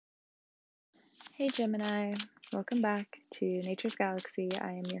Hey Gemini, welcome back to Nature's Galaxy.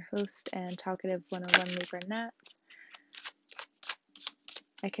 I am your host and talkative 101 Libra Nat.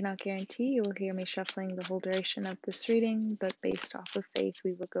 I cannot guarantee you will hear me shuffling the whole duration of this reading, but based off of faith,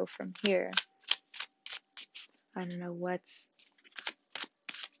 we will go from here. I don't know what's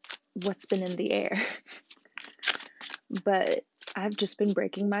been in the air, but I've just been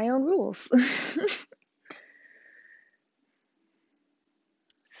breaking my own rules.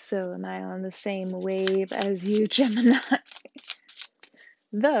 So am I on the same wave as you, Gemini?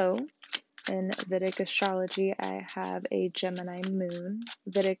 Though, in Vedic astrology, I have a Gemini moon,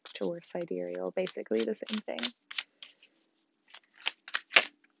 Vedic or sidereal, basically the same thing.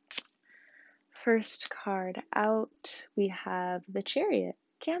 First card out, we have the Chariot,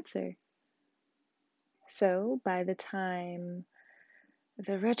 Cancer. So by the time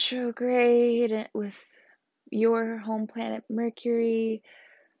the retrograde with your home planet Mercury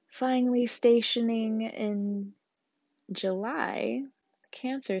finally stationing in July,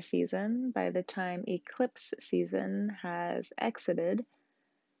 Cancer season, by the time eclipse season has exited,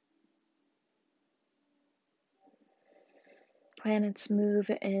 planets move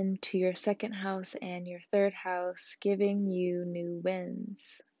into your second house and your third house, giving you new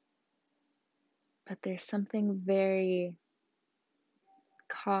winds. But there's something very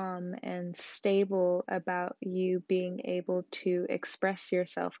calm and stable about you being able to express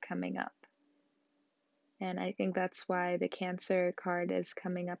yourself coming up. And I think that's why the Cancer card is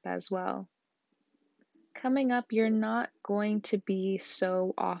coming up as well. Coming up, you're not going to be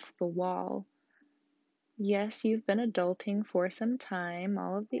so off the wall. Yes, you've been adulting for some time.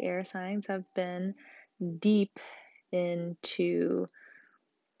 All of the air signs have been deep into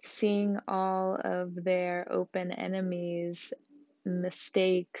seeing all of their open enemies,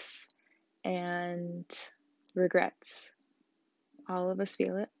 mistakes, and regrets. All of us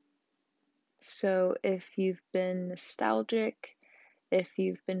feel it. So if you've been nostalgic, if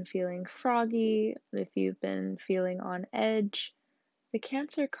you've been feeling froggy, if you've been feeling on edge, the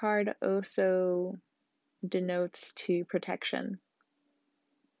Cancer card also denotes to protection,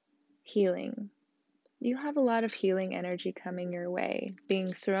 healing. You have a lot of healing energy coming your way,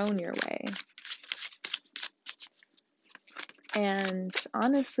 being thrown your way. And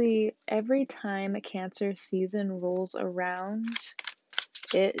honestly, every time a Cancer season rolls around,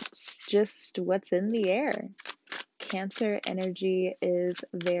 it's just what's in the air. Cancer energy is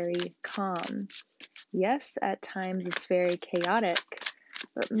very calm. Yes, at times it's very chaotic,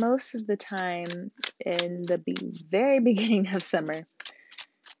 but most of the time in the very beginning of summer,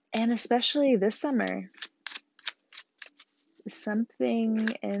 and especially this summer, something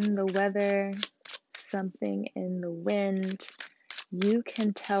in the weather, something in the wind, you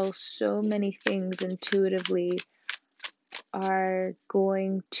can tell so many things intuitively are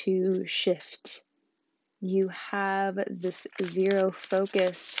going to shift. You have this zero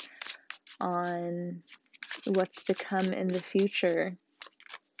focus on what's to come in the future.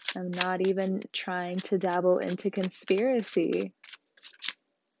 I'm not even trying to dabble into conspiracy.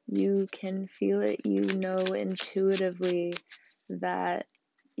 You can feel it, you know intuitively that,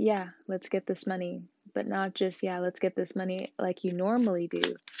 yeah, let's get this money. But not just, yeah, let's get this money like you normally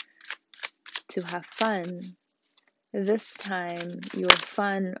do to have fun. This time, your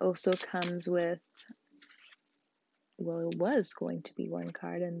fun also comes with, well, it was going to be one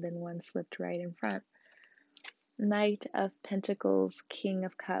card and then one slipped right in front. Knight of Pentacles, King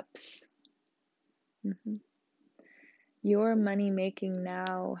of Cups. Your money making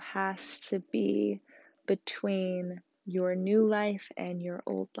now has to be between your new life and your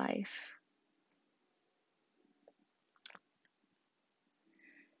old life.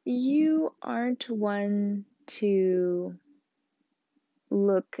 You aren't one to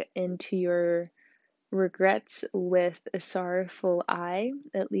look into your regrets with a sorrowful eye.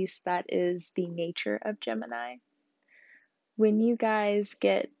 At least that is the nature of Gemini. When you guys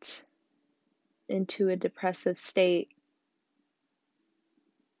get into a depressive state,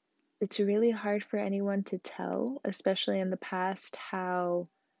 it's really hard for anyone to tell, especially in the past, how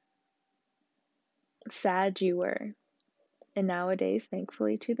sad you were. And nowadays,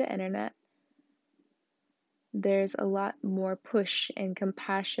 thankfully to the internet, there's a lot more push and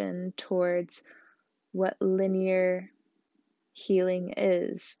compassion towards what linear healing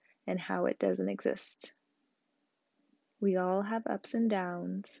is and how it doesn't exist. We all have ups and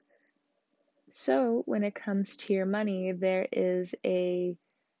downs. So when it comes to your money, there is a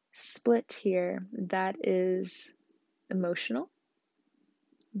split here that is emotional,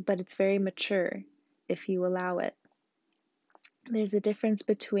 but it's very mature if you allow it. There's a difference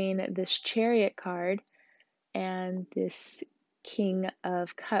between this Chariot card and this King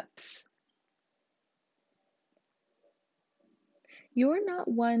of Cups. You're not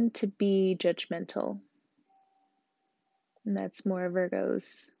one to be judgmental. And that's more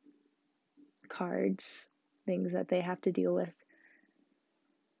Virgo's cards, things that they have to deal with.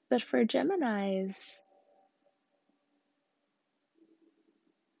 But for Geminis,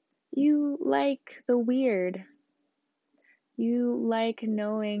 you like the weird. You like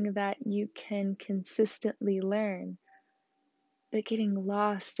knowing that you can consistently learn, but getting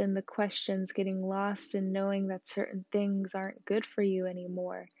lost in the questions, getting lost in knowing that certain things aren't good for you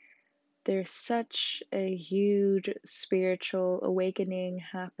anymore. There's such a huge spiritual awakening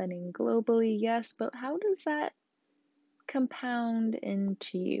happening globally, yes, but how does that compound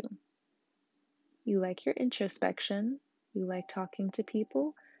into you? You like your introspection, you like talking to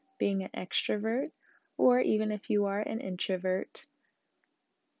people, being an extrovert, or even if you are an introvert,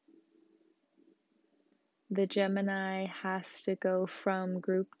 the Gemini has to go from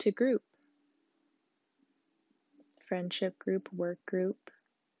group to group, friendship group, work group.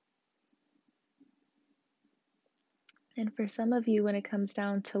 And for some of you, when it comes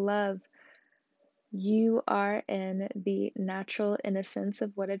down to love, you are in the natural innocence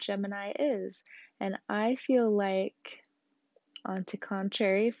of what a Gemini is. And I feel like, on to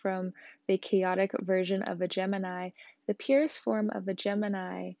contrary from the chaotic version of a Gemini, the purest form of a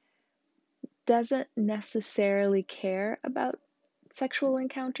Gemini doesn't necessarily care about sexual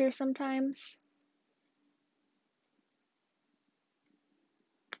encounter sometimes.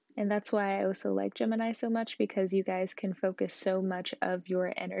 And that's why I also like Gemini so much, because you guys can focus so much of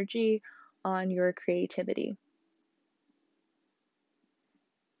your energy on your creativity.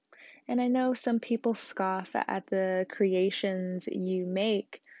 And I know some people scoff at the creations you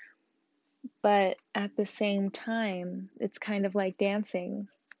make, but at the same time, it's kind of like dancing.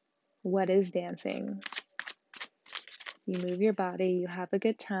 What is dancing? You move your body, you have a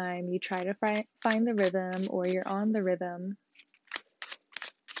good time, you try to find the rhythm, or you're on the rhythm,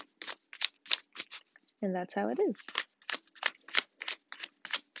 and that's how it is.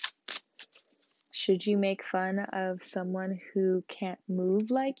 Should you make fun of someone who can't move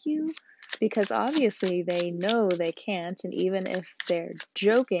like you? Because obviously they know they can't, and even if they're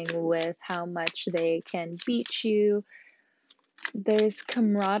joking with how much they can beat you, there's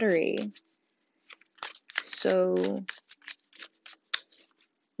camaraderie. So,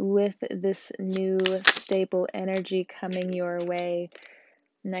 with this new stable energy coming your way,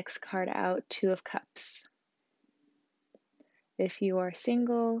 next card out, Two of Cups. If you are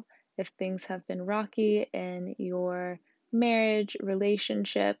single, if things have been rocky in your marriage,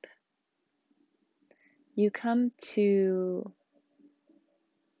 relationship, you come to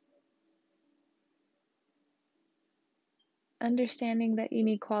understanding that you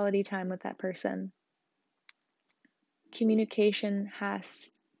need quality time with that person. Communication has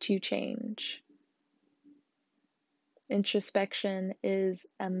to change. Introspection is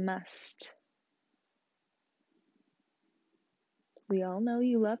a must. We all know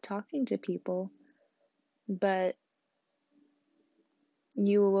you love talking to people, but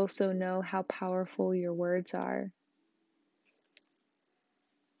you will also know how powerful your words are.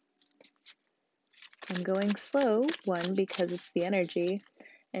 I'm going slow, one, because it's the energy,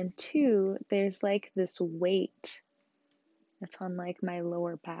 and two, there's like this weight that's on like my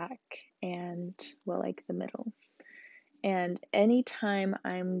lower back and, well, like the middle. And anytime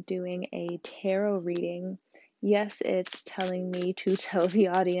I'm doing a tarot reading, yes, it's telling me to tell the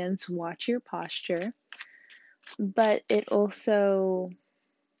audience, watch your posture, but it also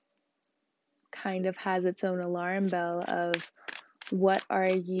kind of has its own alarm bell of what are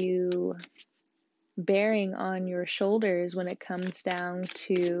you bearing on your shoulders when it comes down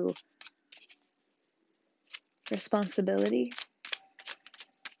to responsibility.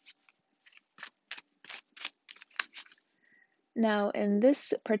 Now, in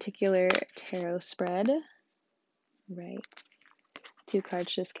this particular tarot spread, right, two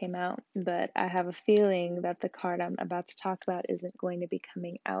cards just came out, but I have a feeling that the card I'm about to talk about isn't going to be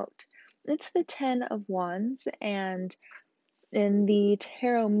coming out. It's the Ten of Wands, and in the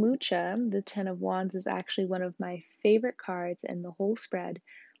Tarot Mucha, the Ten of Wands is actually one of my favorite cards in the whole spread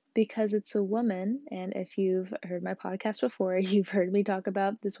because it's a woman, and if you've heard my podcast before, you've heard me talk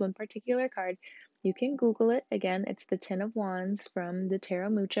about this one particular card. You can Google it. Again, it's the Ten of Wands from the Tarot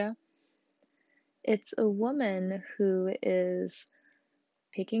Mucha. It's a woman who is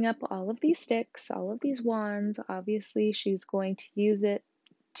picking up all of these sticks, all of these wands. Obviously, she's going to use it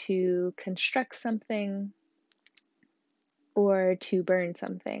to construct something or to burn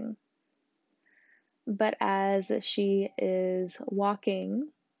something. But as she is walking,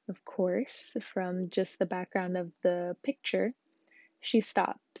 of course, from just the background of the picture, she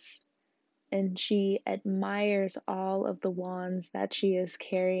stops. and she admires all of the wands that she is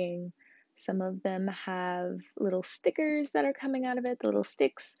carrying. Some of them have little stickers that are coming out of it, the little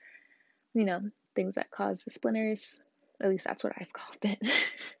sticks, things that cause the splinters. At least that's what I've called it.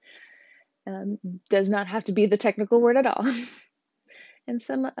 Does not have to be the technical word at all. And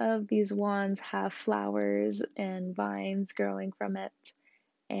some of these wands have flowers and vines growing from it.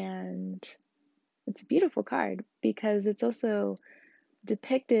 And it's a beautiful card because it's also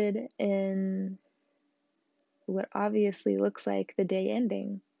depicted in what obviously looks like the day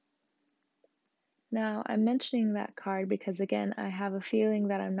ending. Now, I'm mentioning that card because, again, I have a feeling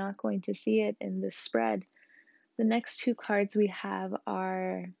that I'm not going to see it in this spread. The next two cards we have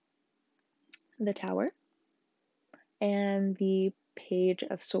are the Tower and the Page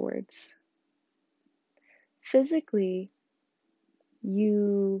of Swords. Physically,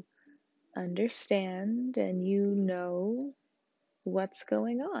 you understand and you know what's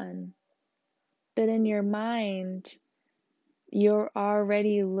going on. But in your mind, you're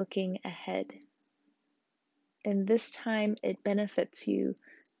already looking ahead. And this time it benefits you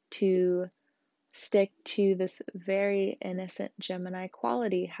to stick to this very innocent Gemini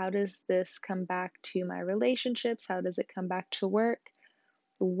quality. How does this come back to my relationships? How does it come back to work?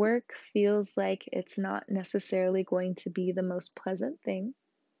 Work feels like it's not necessarily going to be the most pleasant thing.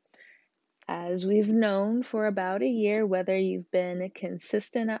 As we've known for about a year, whether you've been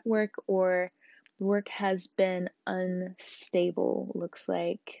consistent at work or work has been unstable, looks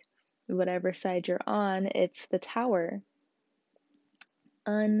like whatever side you're on, it's the Tower.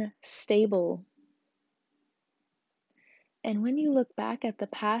 Unstable. And when you look back at the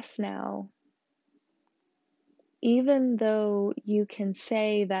past now, even though you can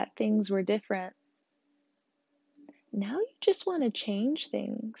say that things were different, now you just want to change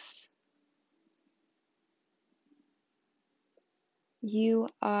things. You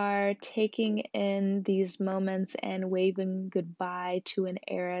are taking in these moments and waving goodbye to an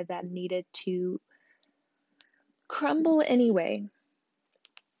era that needed to crumble anyway.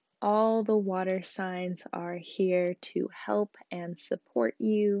 All the water signs are here to help and support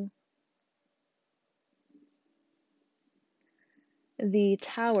you. The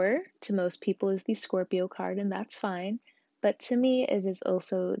Tower, to most people, is the Scorpio card, and that's fine. But to me, it is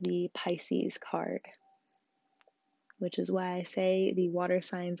also the Pisces card, which is why I say the water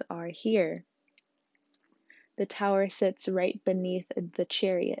signs are here. The Tower sits right beneath the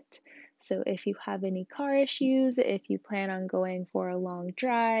Chariot. So if you have any car issues, if you plan on going for a long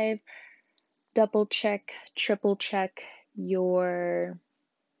drive, double check, triple check your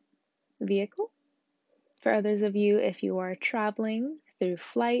vehicle. For others of you, if you are traveling through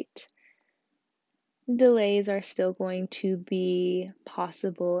flight, delays are still going to be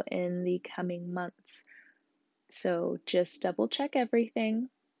possible in the coming months. So just double check everything.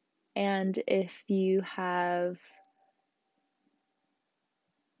 And if you have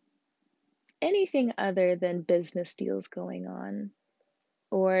anything other than business deals going on,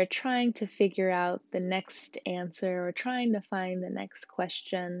 or trying to figure out the next answer, or trying to find the next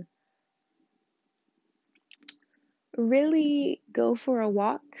question, really go for a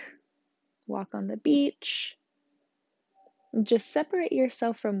walk on the beach. Just separate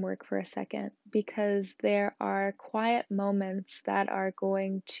yourself from work for a second, because there are quiet moments that are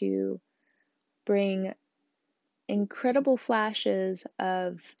going to bring incredible flashes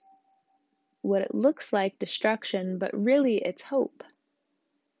of what it looks like destruction, but really it's hope.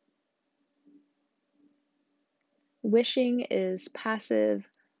 Wishing is passive,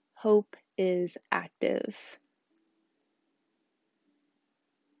 hope is active.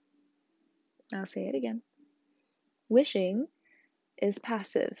 I'll say it again. Wishing is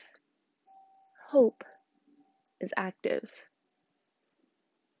passive, hope is active.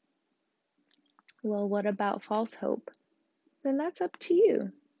 Well, what about false hope? Then that's up to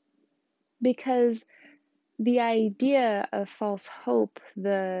you. Because the idea of false hope,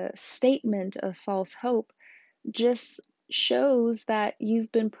 the statement of false hope, just shows that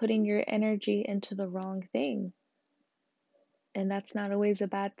you've been putting your energy into the wrong thing. And that's not always a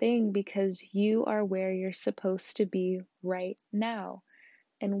bad thing, because you are where you're supposed to be right now.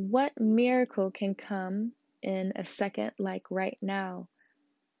 And what miracle can come in a second like right now?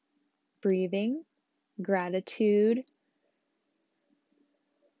 Breathing, gratitude,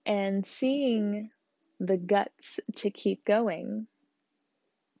 and seeing the guts to keep going,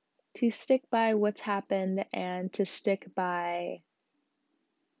 to stick by what's happened and to stick by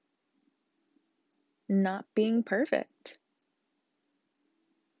not being perfect.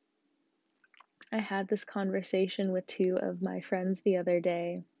 I had this conversation with two of my friends the other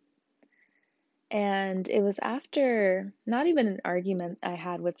day, And it was after not even an argument I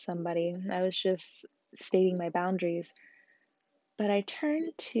had with somebody, I was just stating my boundaries. But I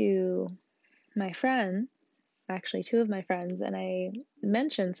turned to my friend, actually, two of my friends, and I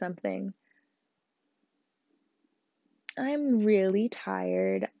mentioned something. I'm really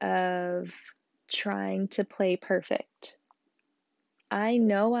tired of trying to play perfect. I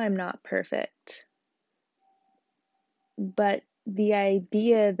know I'm not perfect, but the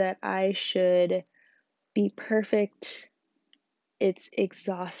idea that I should be perfect, it's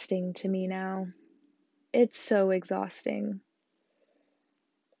exhausting to me now. It's so exhausting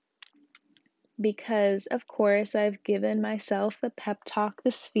because, of course, I've given myself the pep talk,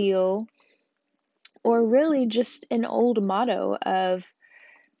 the spiel, or really just an old motto of,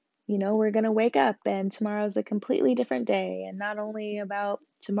 we're going to wake up and tomorrow's a completely different day. And not only about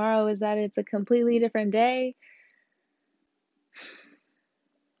tomorrow is that it's a completely different day,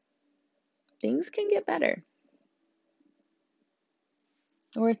 things can get better.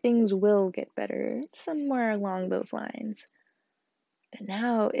 Or things will get better, somewhere along those lines. But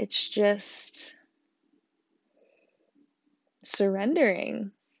now it's just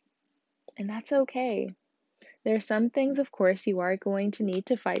surrendering, and that's okay. There are some things, of course, you are going to need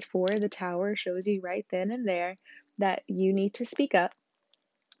to fight for. The tower shows you right then and there that you need to speak up.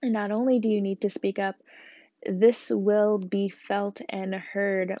 And not only do you need to speak up, this will be felt and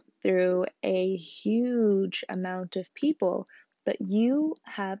heard through a huge amount of people. But you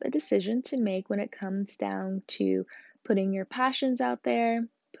have a decision to make when it comes down to putting your passions out there,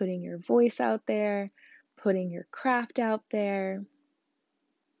 putting your voice out there, putting your craft out there,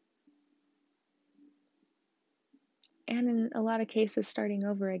 and in a lot of cases, starting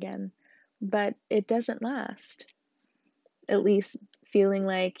over again. But it doesn't last. At least feeling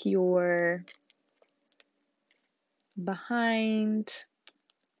like you're behind.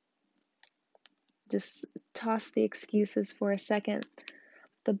 Just toss the excuses for a second.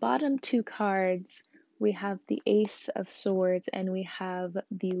 The bottom two cards, we have the Ace of Swords and we have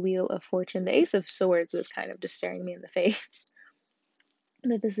the Wheel of Fortune. The Ace of Swords was kind of just staring me in the face.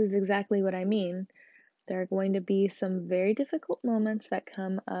 But this is exactly what I mean. There are going to be some very difficult moments that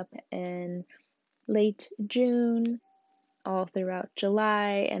come up in late June, all throughout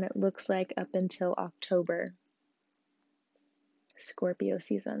July, and it looks like up until October, Scorpio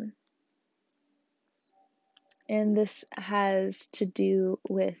season. And this has to do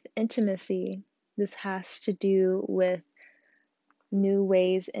with intimacy. This has to do with new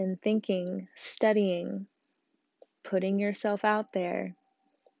ways in thinking, studying, putting yourself out there,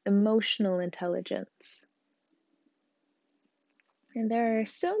 emotional intelligence. And there are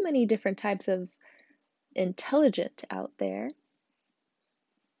so many different types of intelligent out there.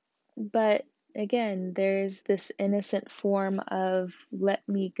 But again, there's this innocent form of let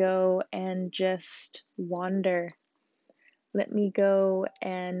me go and just wander. Let me go,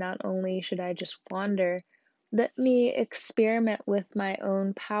 and not only should I just wander, let me experiment with my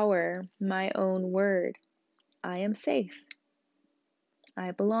own power, my own word. I am safe.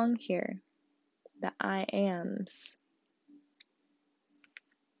 I belong here. The I ams.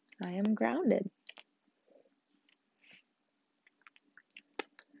 I am grounded.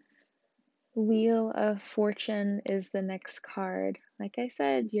 Wheel of Fortune is the next card. Like I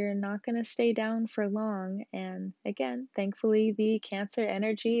said, you're not going to stay down for long. And again, thankfully, the Cancer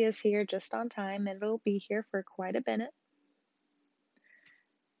energy is here just on time and it'll be here for quite a minute.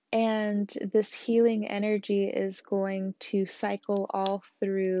 And this healing energy is going to cycle all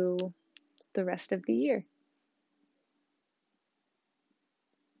through the rest of the year.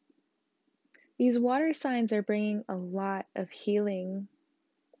 These water signs are bringing a lot of healing.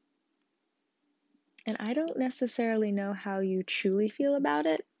 And I don't necessarily know how you truly feel about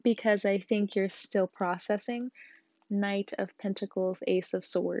it because I think you're still processing Knight of Pentacles, Ace of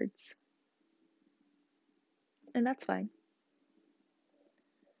Swords. And that's fine.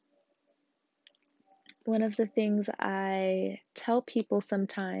 One of the things I tell people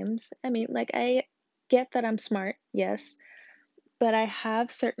sometimes, I get that I'm smart, yes, but I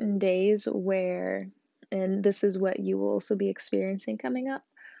have certain days where, and this is what you will also be experiencing coming up,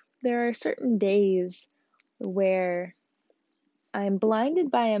 there are certain days where I'm blinded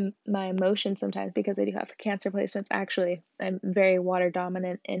by my emotions sometimes because I do have Cancer placements. Actually, I'm very water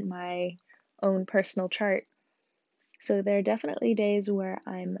dominant in my own personal chart. So there are definitely days where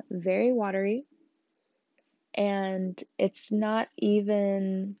I'm very watery, and it's not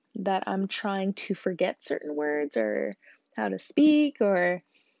even that I'm trying to forget certain words or how to speak or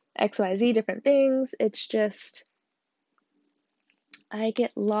XYZ different things. It's just I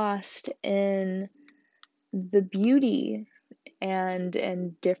get lost in the beauty And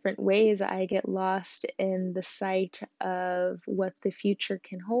in different ways, I get lost in the sight of what the future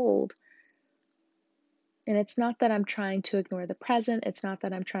can hold. And it's not that I'm trying to ignore the present, it's not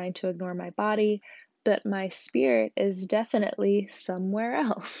that I'm trying to ignore my body, but my spirit is definitely somewhere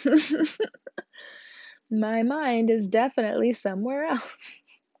else. My mind is definitely somewhere else.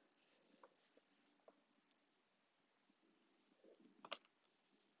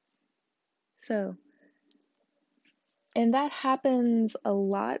 So, and that happens a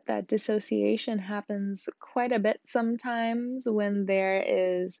lot. That dissociation happens quite a bit sometimes when there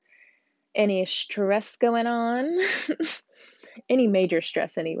is any stress going on, any major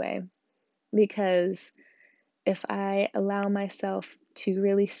stress anyway. Because if I allow myself to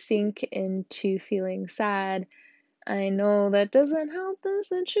really sink into feeling sad, I know that doesn't help the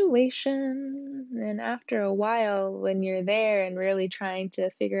situation. And after a while, when you're there and really trying to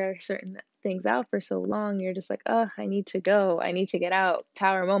figure certain things out for so long, you're just like, oh, I need to go. I need to get out.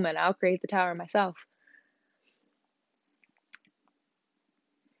 Tower moment. I'll create the tower myself.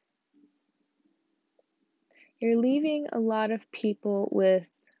 You're leaving a lot of people with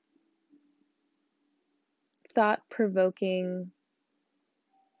thought provoking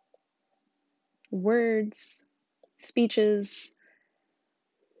words, speeches,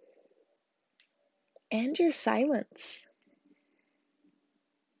 and your silence.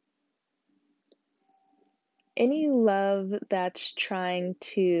 Any love that's trying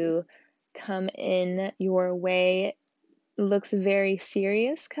to come in your way looks very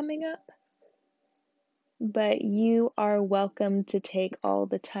serious coming up, but you are welcome to take all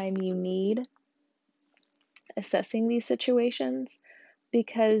the time you need assessing these situations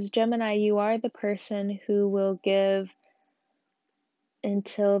because Gemini, you are the person who will give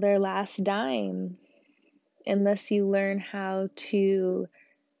until their last dime unless you learn how to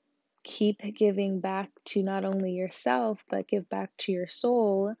keep giving back to not only yourself but give back to your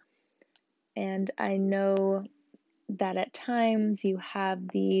soul. And I know that at times you have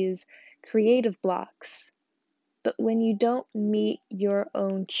these creative blocks. But when you don't meet your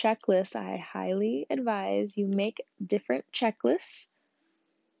own checklist, I highly advise you make different checklists.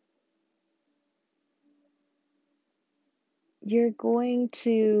 You're going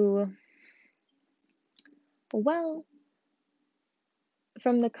to, well,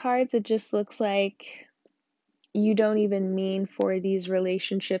 from the cards, it just looks like you don't even mean for these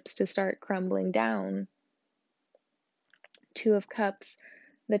relationships to start crumbling down. Two of Cups,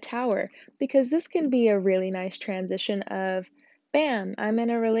 the Tower, because this can be a really nice transition of, bam, I'm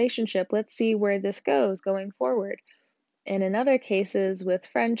in a relationship. Let's see where this goes going forward. And in other cases, with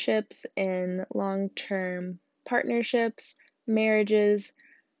friendships and long term partnerships, marriages,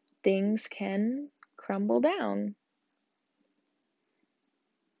 things can crumble down.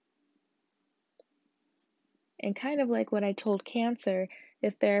 And kind of like what I told Cancer,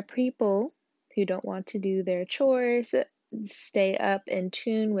 if there are people who don't want to do their chores, stay up in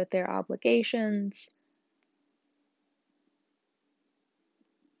tune with their obligations,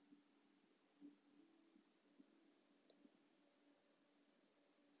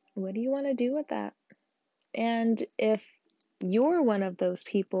 what do you want to do with that? And if you're one of those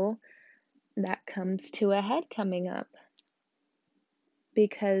people, that comes to a head coming up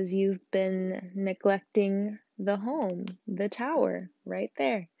because you've been neglecting the home, the tower, right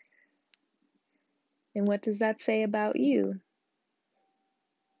there. And what does that say about you?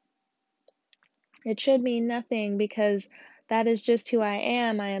 It should mean nothing because that is just who I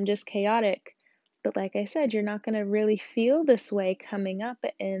am. I am just chaotic. But like I said, you're not going to really feel this way coming up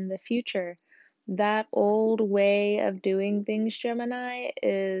in the future. That old way of doing things, Gemini,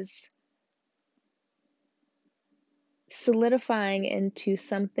 is solidifying into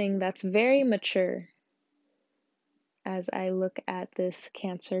something that's very mature. As I look at this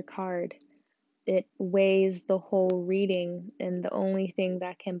Cancer card, it weighs the whole reading, and the only thing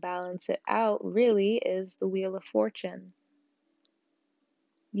that can balance it out really is the Wheel of Fortune.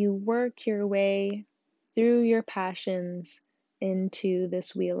 You work your way through your passions into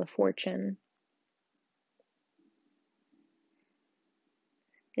this Wheel of Fortune.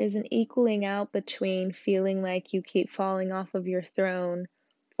 There's an equaling out between feeling like you keep falling off of your throne,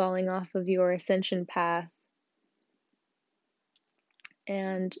 falling off of your ascension path,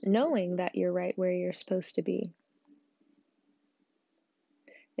 and knowing that you're right where you're supposed to be.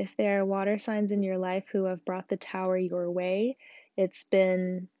 If there are water signs in your life who have brought the tower your way, it's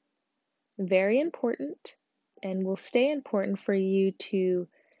been very important and will stay important for you to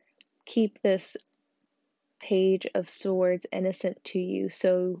keep this Page of Swords innocent to you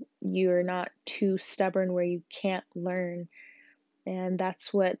so you're not too stubborn where you can't learn. And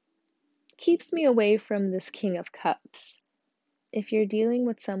that's what keeps me away from this King of Cups. if you're dealing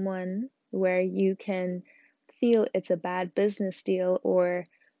with someone where you can feel it's a bad business deal or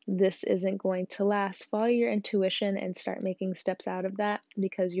this isn't going to last, follow your intuition and start making steps out of that,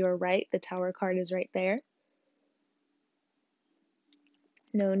 because you're right, the Tower card is right there.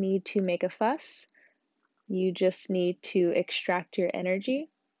 No need to make a fuss. You just need to extract your energy.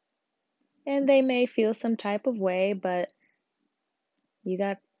 And they may feel some type of way, but you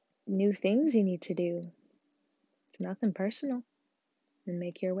got new things you need to do. It's nothing personal. And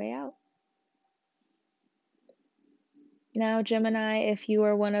make your way out. Now, Gemini, if you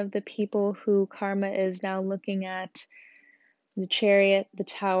are one of the people who karma is now looking at, the Chariot, the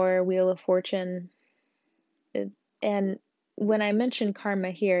Tower, Wheel of Fortune, and when I mention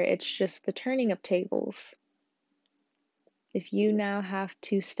karma here, it's just the turning of tables. If you now have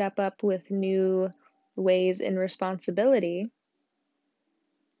to step up with new ways and responsibility,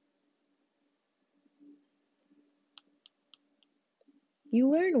 you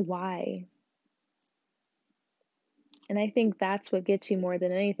learn why. And I think that's what gets you more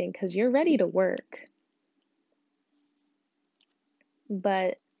than anything, because you're ready to work.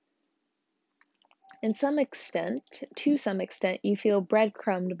 But to some extent, you feel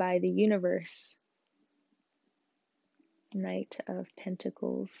breadcrumbed by the universe. Knight of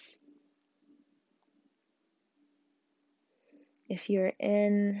Pentacles. If you're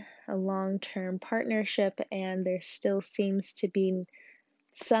in a long-term partnership and there still seems to be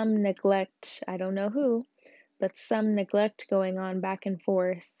some neglect, I don't know who, but some neglect going on back and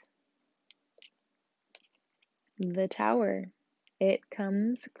forth, the Tower, it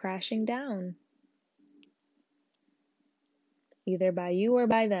comes crashing down, either by you or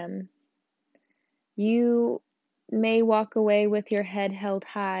by them. You may walk away with your head held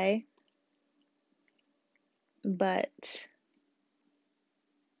high, but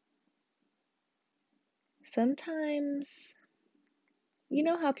sometimes, you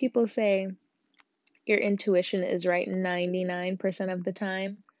know how people say your intuition is right 99% of the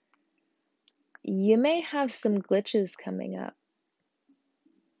time? You may have some glitches coming up,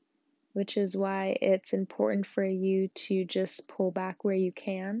 which is why it's important for you to just pull back where you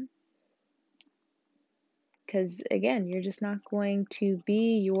can. Because again, you're just not going to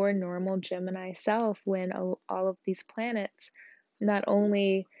be your normal Gemini self when all of these planets not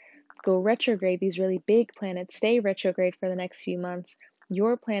only go retrograde, these really big planets stay retrograde for the next few months,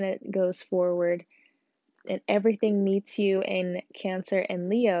 your planet goes forward and everything meets you in Cancer and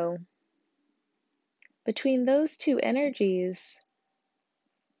Leo. Between those two energies,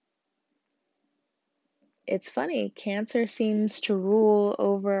 it's funny, Cancer seems to rule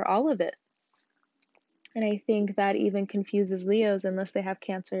over all of it. And I think that even confuses Leos unless they have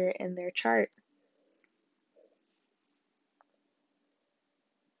Cancer in their chart.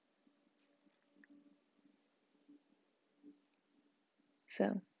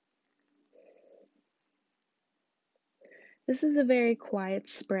 So, this is a very quiet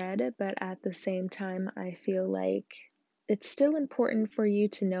spread, but at the same time, I feel like it's still important for you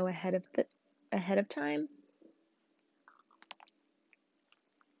to know ahead of time.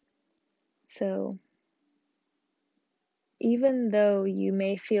 So, even though you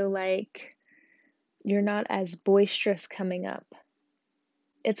may feel like you're not as boisterous coming up,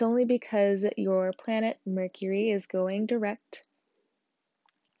 it's only because your planet Mercury is going direct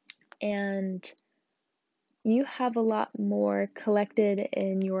and you have a lot more collected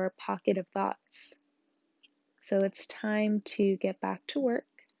in your pocket of thoughts. So it's time to get back to work.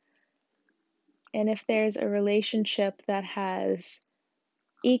 And if there's a relationship that has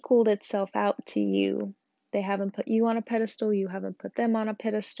equaled itself out to you, they haven't put you on a pedestal, you haven't put them on a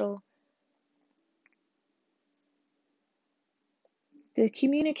pedestal, the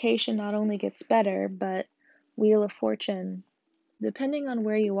communication not only gets better, but Wheel of Fortune, depending on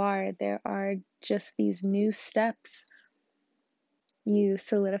where you are, there are just these new steps. You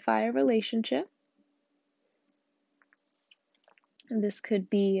solidify a relationship. This could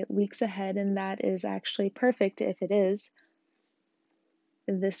be weeks ahead, and that is actually perfect if it is.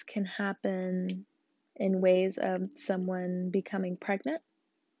 This can happen in ways of someone becoming pregnant.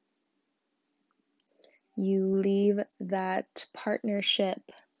 You leave that partnership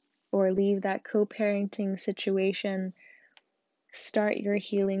or leave that co-parenting situation, start your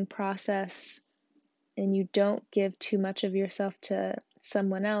healing process, and you don't give too much of yourself to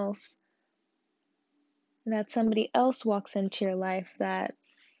someone else, that somebody else walks into your life that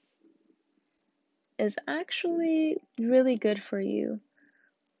is actually really good for you.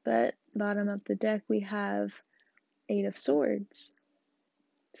 But bottom of the deck, we have Eight of Swords.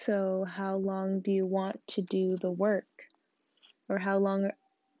 So how long do you want to do the work? Or how long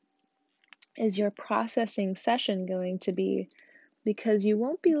is your processing session going to be because you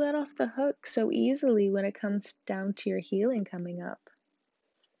won't be let off the hook so easily when it comes down to your healing coming up.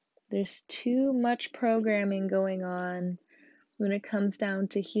 There's too much programming going on when it comes down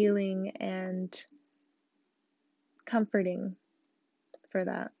to healing and comforting for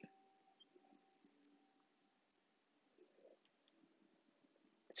that.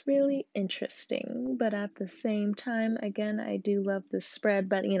 It's really interesting, but at the same time, again, I do love this spread,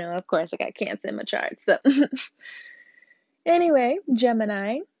 but of course, I got Cancer in my chart, so. Anyway,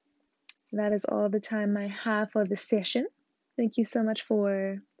 Gemini, that is all the time I have for the session. Thank you so much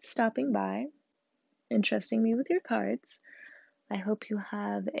for stopping by and trusting me with your cards. I hope you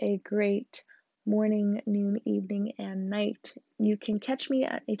have a great morning, noon, evening, and night. You can catch me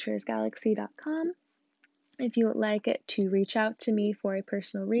at naturesgalaxy.com if you would like it to reach out to me for a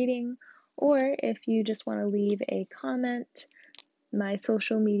personal reading, or if you just want to leave a comment. My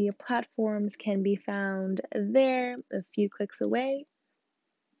social media platforms can be found there, a few clicks away.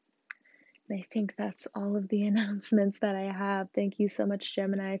 And I think that's all of the announcements that I have. Thank you so much,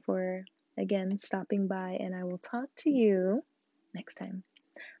 Gemini, for again stopping by, and I will talk to you next time.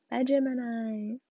 Bye, Gemini.